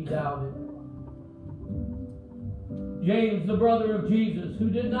 he doubted. James, the brother of Jesus, who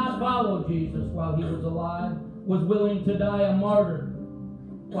did not follow Jesus while he was alive, was willing to die a martyr.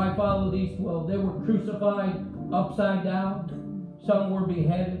 Why follow these 12? They were crucified upside down. Some were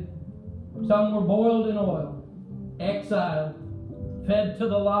beheaded. Some were boiled in oil, exiled, fed to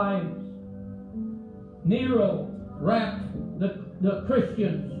the lions. Nero wrapped the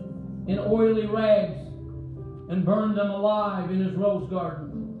Christians in oily rags and burned them alive in his rose garden.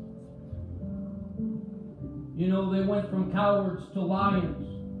 You know, they went from cowards to lions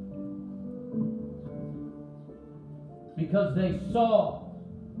because they saw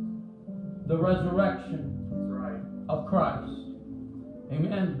the resurrection of Christ.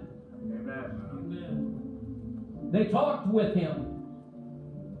 Amen. Amen. They talked with him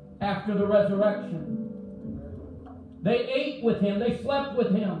after the resurrection. They ate with him. They slept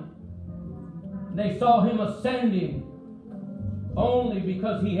with him. They saw him ascending only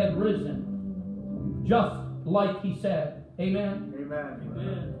because he had risen, just like he said. Amen? Amen.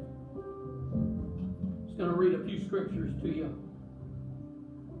 Amen. I'm just going to read a few scriptures to you.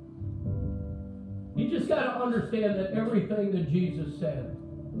 You just got to understand that everything that Jesus said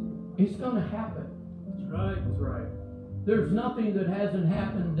is going to happen. That's right. That's right. There's nothing that hasn't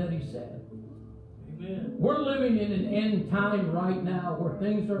happened that he said. Amen. We're living in an end time right now where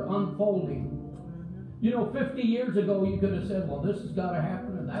things are unfolding. You know, 50 years ago you could have said, well, this has got to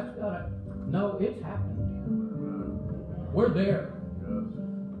happen and that's got to... No, it's happened. We're there.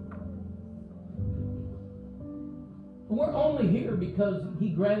 We're only here because he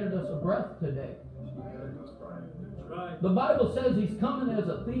granted us a breath today. That's right. The Bible says he's coming as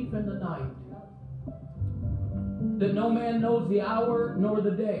a thief in the night, that no man knows the hour nor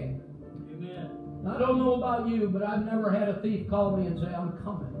the day. Amen. I don't know about you, but I've never had a thief call me and say, I'm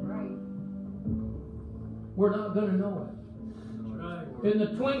coming. Right. We're not going to know it. That's right. In the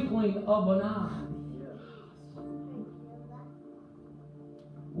twinkling of an eye,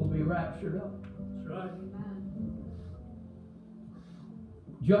 we'll be raptured up. That's right.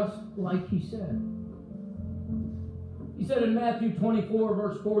 Just like he said. He said in Matthew 24,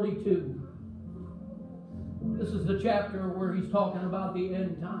 verse 42. This is the chapter where he's talking about the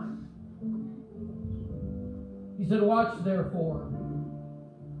end time. He said, watch therefore,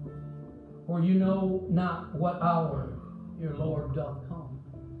 for you know not what hour your Lord doth come.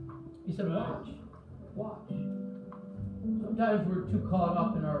 He said, watch. Watch. Sometimes we're too caught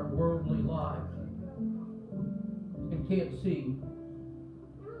up in our worldly lives and can't see.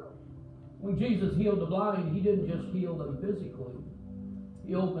 When Jesus healed the blind, he didn't just heal them physically.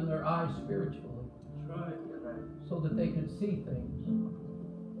 He opened their eyes spiritually. That's right. So that they could see things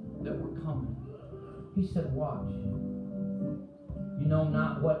that were coming. He said, watch. You know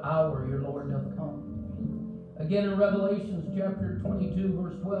not what hour your Lord doth come. Again in Revelations chapter 22,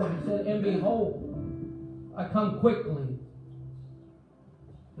 verse 12, he said, and behold, I come quickly,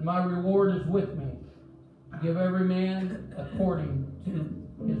 and my reward is with me. Give every man according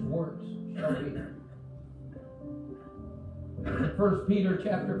to his works shall be. In 1 Peter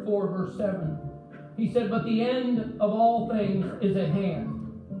chapter 4, verse 7, he said, but the end of all things is at hand.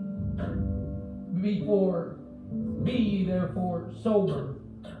 Be ye therefore sober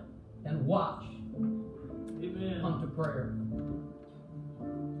and watch. Amen. Unto prayer.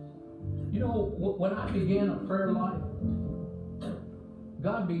 You know, when I began a prayer life,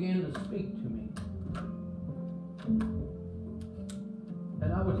 God began to speak to me.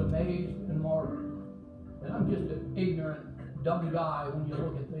 And I was amazed and marveled. And I'm just an ignorant, dumb guy when you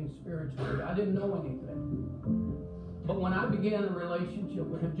look at things spiritually. I didn't know anything. But when I began a relationship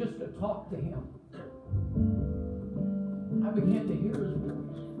with him, just to talk to him, I began to hear his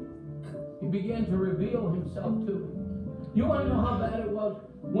voice. He began to reveal himself to me. You want to know how bad it was?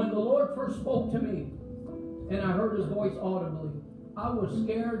 When the Lord first spoke to me, and I heard his voice audibly, I was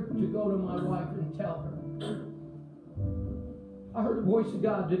scared to go to my wife and tell her. I heard the voice of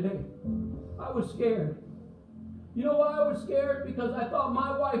God today. I was scared. You know why I was scared? Because I thought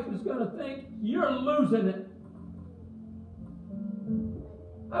my wife was going to think, you're losing it.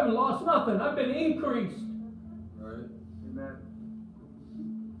 I haven't lost nothing. I've been increased. Right. Amen.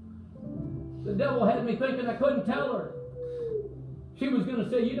 The devil had me thinking I couldn't tell her. She was going to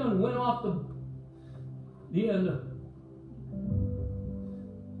say, you done went off the end.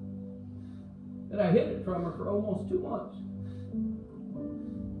 And I hid it from her for almost 2 months.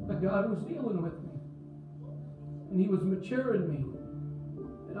 But God was dealing with me. And he was maturing me.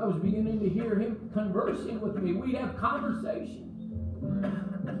 And I was beginning to hear him conversing with me. We'd have conversations.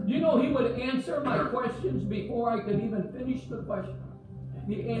 You know, he would answer my questions before I could even finish the question.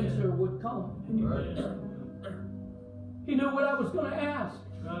 The answer would come. Amen. He knew what I was going to ask.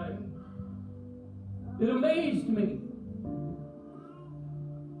 Right. It amazed me.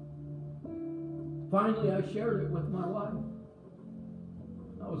 Finally, I shared it with my wife.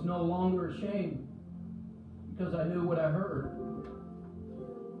 I was no longer ashamed because I knew what I heard.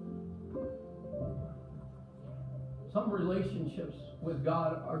 Some relationships with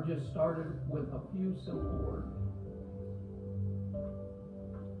God are just started with a few simple words.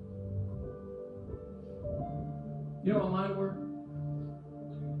 You know what mine were?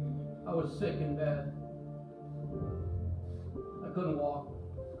 I was sick in bed. I couldn't walk.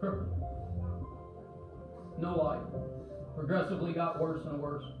 Crippled. No life. Progressively got worse and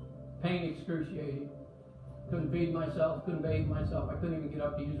worse. Pain excruciating. Couldn't feed myself. Couldn't bathe myself. I couldn't even get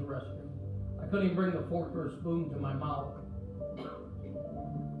up to use the restroom. I couldn't even bring the fork or spoon to my mouth.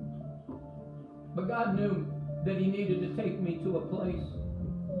 But God knew that He needed to take me to a place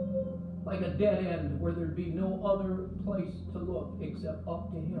like a dead end where there'd be no other place to look except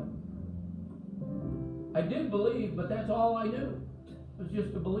up to Him. I did believe, but that's all I knew, was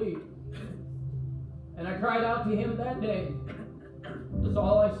just to believe. And I cried out to Him that day. That's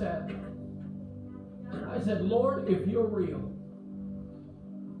all I said. I said, Lord, if you're real,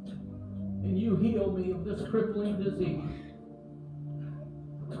 and you heal me of this crippling disease,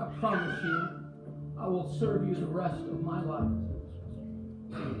 I promise you, I will serve you the rest of my life.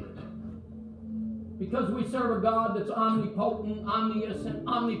 Because we serve a God that's omnipotent, omniscient,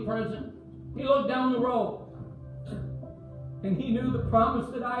 omnipresent. He looked down the road, and He knew the promise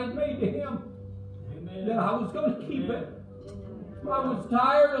that I had made to Him, Amen, that I was going to keep Amen. It. I was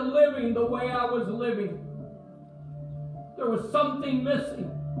tired of living the way I was living. There was something missing.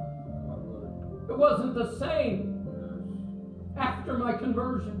 It wasn't the same after my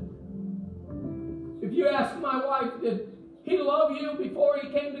conversion. If you ask my wife, did he love you before he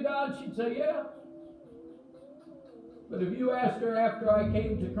came to God? She'd say, yeah. But if you asked her after I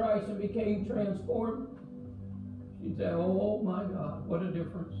came to Christ and became transformed, she'd say, oh my God, what a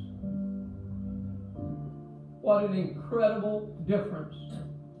difference. What an incredible difference.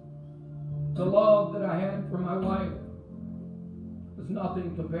 The love that I had for my wife was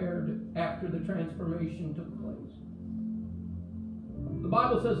nothing compared after the transformation took place. The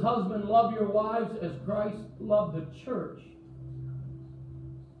Bible says, husbands, love your wives as Christ loved the church.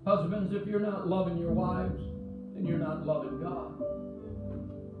 Husbands, if you're not loving your wives, then you're not loving God.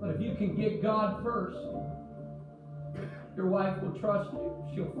 But if you can get God first, your wife will trust you.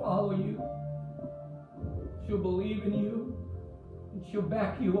 She'll follow you. She'll believe in you. And she'll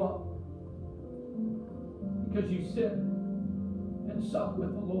back you up. Because you sit and sup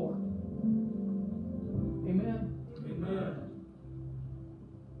with the Lord. Amen? Amen.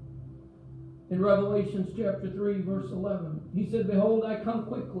 In Revelation chapter 3, verse 11, He said, behold, I come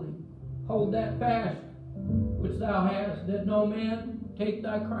quickly. Hold that fast which thou hast, that no man take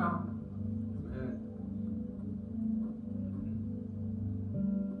thy crown.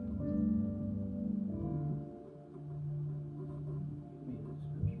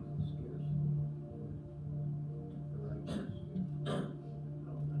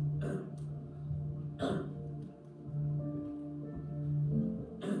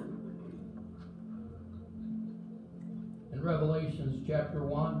 Revelations chapter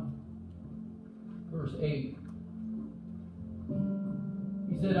 1, verse 8.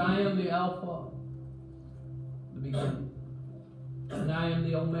 He said, I am the Alpha, the beginning, and I am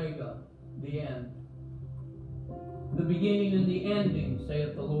the Omega, the end. The beginning and the ending,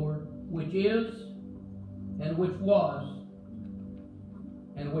 saith the Lord, which is, and which was,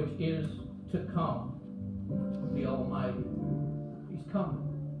 and which is to come, the Almighty. He's coming.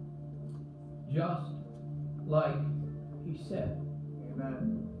 Just like He said.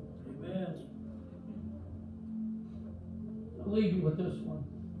 Amen. Amen. I'll leave you with this one.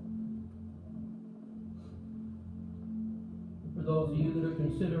 For those of you that are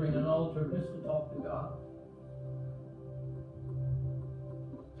considering an altar, just to talk to God.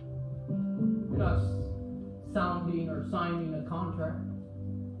 You're not sounding or signing a contract.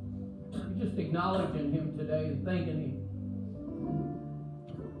 You're just acknowledging Him today and thanking Him.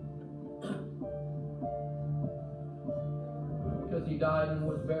 Because He died and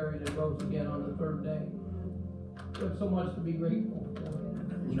was buried and rose again on the third day. We have so much to be grateful for.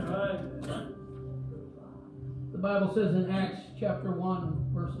 Right. The Bible says in Acts chapter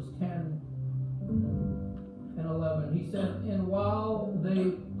 1, verses 10 and 11, He said, and while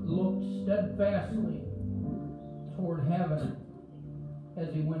they looked steadfastly toward heaven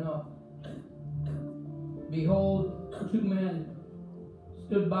as He went up, behold, two men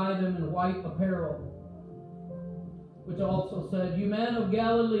stood by them in white apparel, which also said, you men of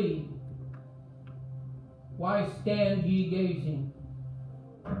Galilee, why stand ye gazing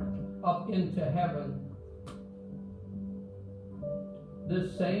up into heaven?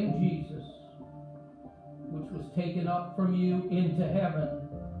 This same Jesus, which was taken up from you into heaven,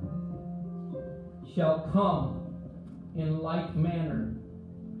 shall come in like manner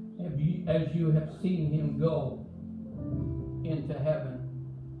as you have seen Him go into heaven.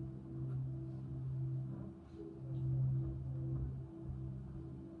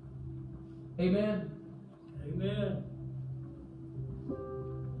 Amen. Amen.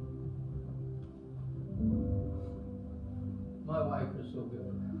 My wife is so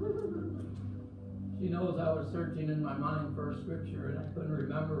good. She knows I was searching in my mind for a scripture and I couldn't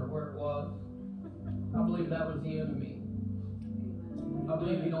remember where it was. I believe that was the enemy. I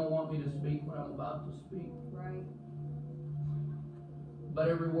believe He don't want me to speak what I'm about to speak. Right. But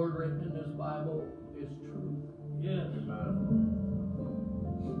every word written in this Bible is true. Yes.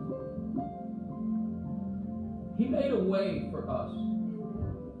 He made a way for us.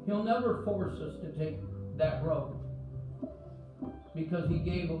 He'll never force us to take that road, because He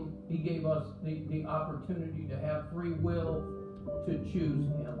gave us the opportunity to have free will to choose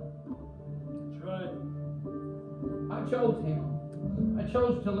Him. That's right. I chose Him. I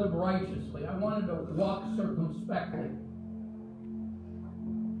chose to live righteously. I wanted to walk circumspectly.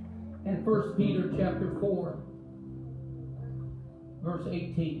 In 1 Peter chapter 4, verse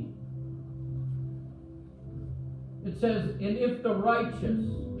 18, it says, "And if the righteous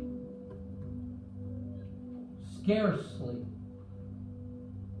scarcely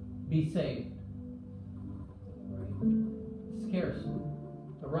be saved," scarcely,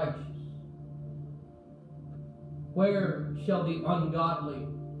 the righteous, "where shall the ungodly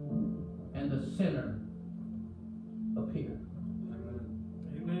and the sinner appear?"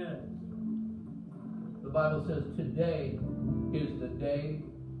 Amen. The Bible says today is the day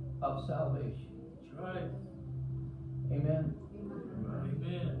of salvation. That's right. Amen.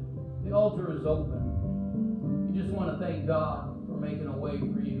 Amen. The altar is open. You just want to thank God for making a way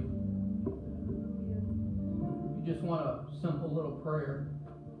for you. You just want a simple little prayer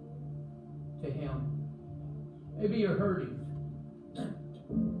to Him. Maybe you're hurting.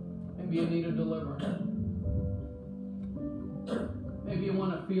 Maybe you need a deliverance. Maybe you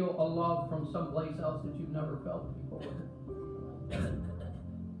want to feel a love from someplace else that you've never felt before.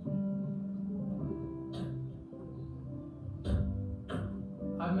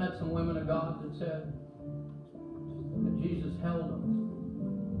 I've met some women of God that said that Jesus held them.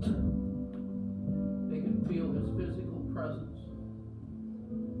 They could feel His physical presence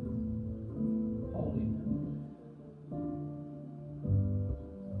holding them.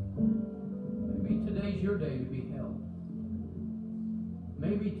 Maybe today's your day to be held.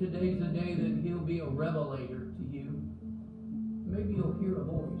 Maybe today's the day that He'll be a revelator to you. Maybe you'll hear a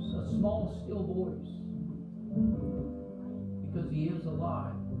voice, a small, still voice, because He is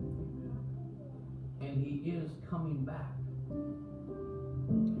alive and He is coming back,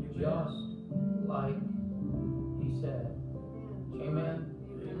 just like He said. Amen.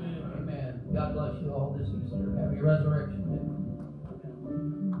 Amen. Amen. God bless you all this Easter. Happy Resurrection Day.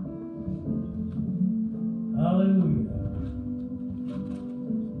 Hallelujah.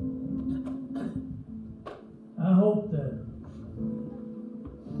 I hope that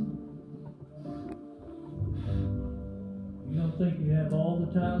you don't think you have all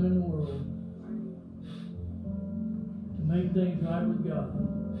the time in the world to make things right with God.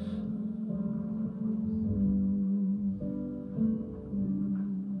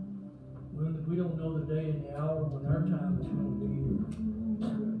 We don't know the day and the hour when our time is going to be here.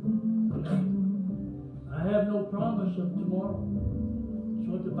 I have no promise of tomorrow. That's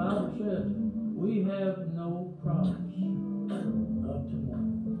what the Bible says. We have no promise of tomorrow.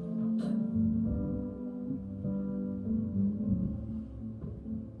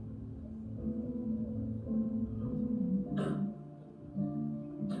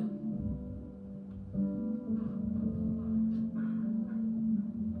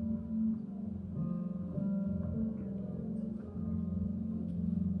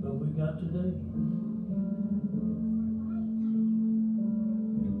 But we got today.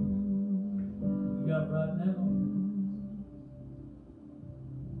 We got right now.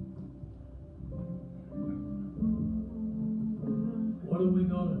 What are we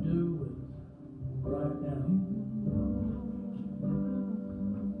going to do with right now?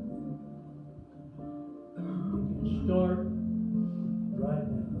 You can start right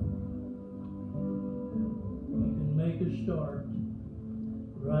now. You can make a start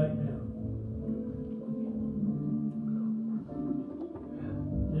right now.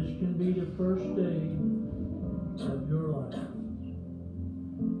 This can be the first day of your life.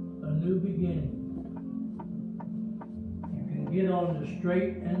 A new beginning. You can get on the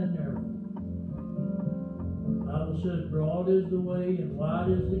straight and the narrow. The Bible says, broad is the way and wide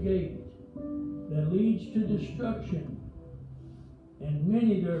is the gate that leads to destruction, and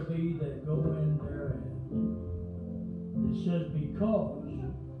many there be that go in thereat. It says, because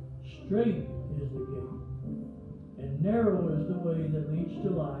straight is the gate, and narrow is the way that leads to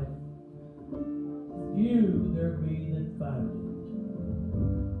life. Few there be that find it.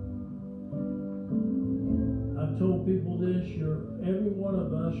 I've told people this, every one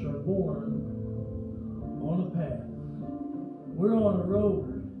of us are born on a path. We're on a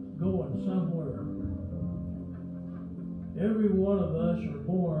road going somewhere. Every one of us are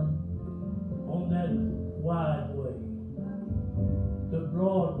born on that wide way. The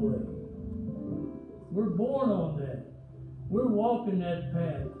broad way. We're born on that. We're walking that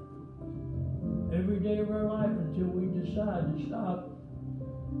path every day of our life until we decide to stop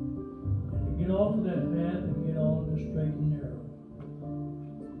and to get off of that path and get on the straight and narrow.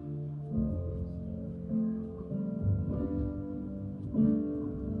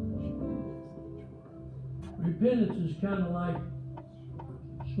 Repentance is kind of like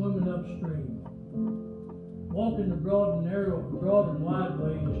swimming upstream. Walking the broad and wide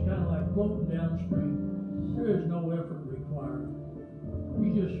way is kind of like floating downstream. There is no effort required. You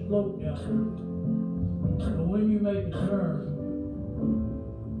just float down there. But when you make a turn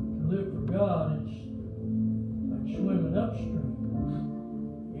to live for God, it's like swimming upstream.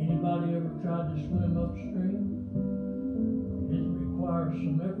 Anybody ever tried to swim upstream? It requires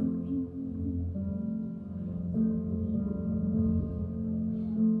some effort.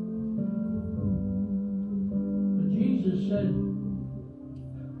 Jesus said,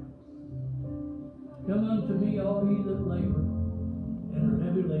 "Come unto me, all ye that labor and are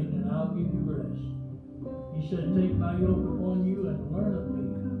heavy laden, and I'll give you rest." He said, "Take my yoke upon you and learn of me.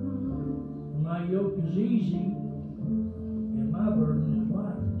 For my yoke is easy and my burden is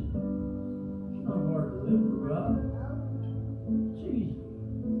light." It's not hard to live for God. It's easy.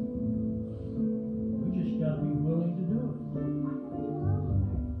 We just got to be willing to do it.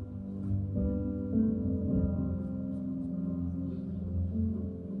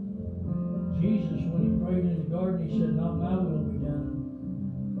 Jesus, when he prayed in the garden, he said, "Not my will be done,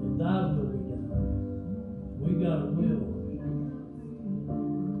 but thy will be done." We got a will.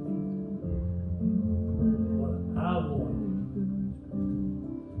 What I want.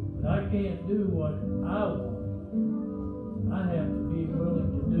 But I can't do what I want. I have to be willing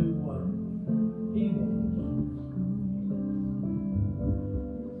to do what he wants.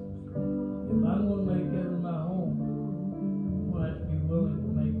 If I'm going to make heaven my home, I'm going to have to be willing to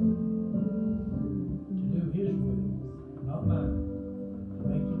make his will, not mine.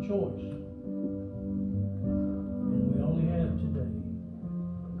 Make the choice. And we only have today.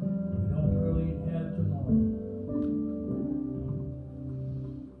 We don't really have tomorrow.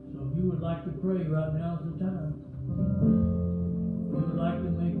 So if you would like to pray, right now's the time. If you would like to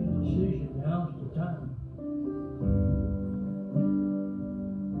make a decision, now's the time.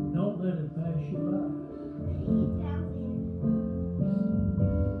 Don't let it pass you by.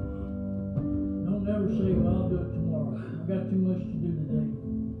 Never say, "Well, I'll do it tomorrow. I've got too much to do today."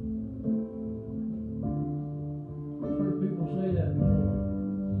 I've heard people say that before.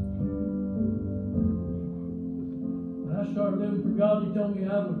 When I started living for God, they told me I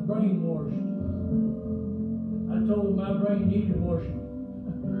was brainwashed. I told them my brain needed washing.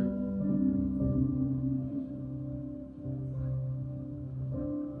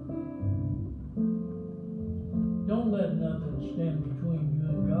 Don't let nothing stand between you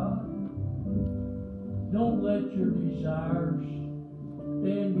and God. Don't let your desires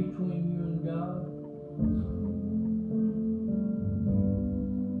stand between you and God.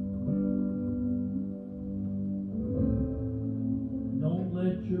 Don't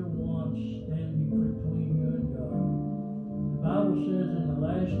let your wants stand between you and God. The Bible says in the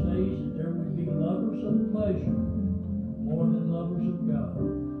last days that there would be lovers of pleasure more than lovers of God.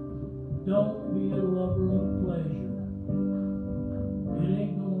 Don't be a lover of pleasure. It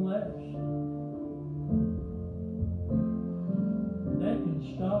ain't going to last. That can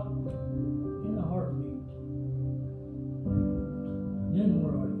stop in a heartbeat. Then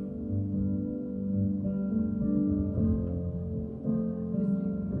where are you?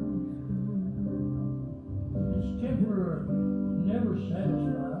 It's temporary, never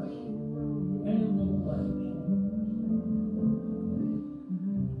satisfies, and it won't last.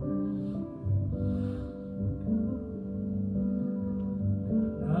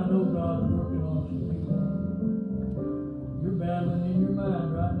 Now I know God's working on some people. You're battling in your mind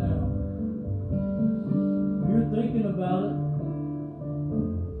right now. You're thinking about it.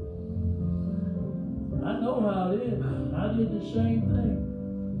 I know how it is. I did the same thing.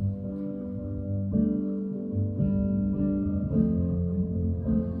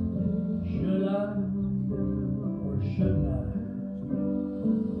 Should I or shouldn't I?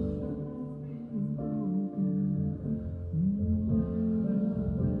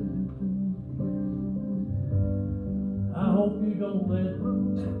 I hope you don't let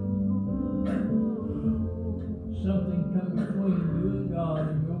something come between you and God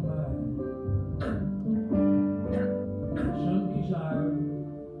in your mind. Some desire,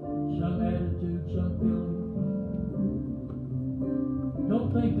 some attitude, some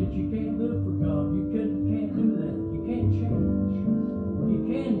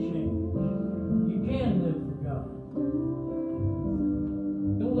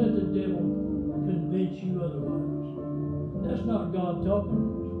you otherwise. That's not God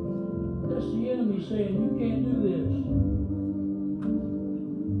talking. That's the enemy saying, you can't do this.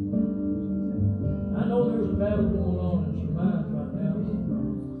 I know there's a battle going on in some minds right now.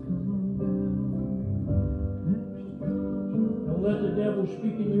 Don't let the devil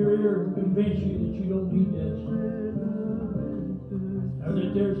speak in your ear and convince you that you don't need this. Or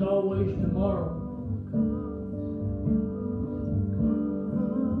that there's always tomorrow.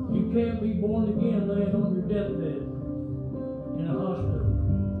 You can't be born again laying on your deathbed in a hospital.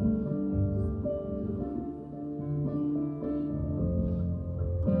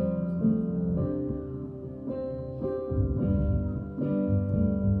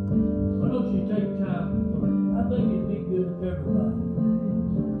 Why don't you take time to pray? I think it'd be good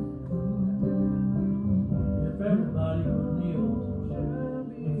if everybody would kneel.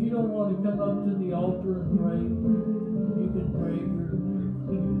 If you don't want to come up to the altar and pray, you can pray your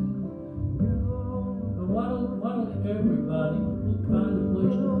But why don't everybody find a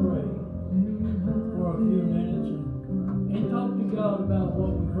place to pray for a few minutes and talk to God about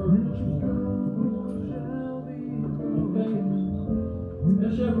what we heard this morning? Okay?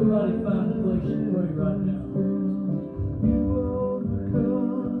 Let's everybody find a place to pray right now.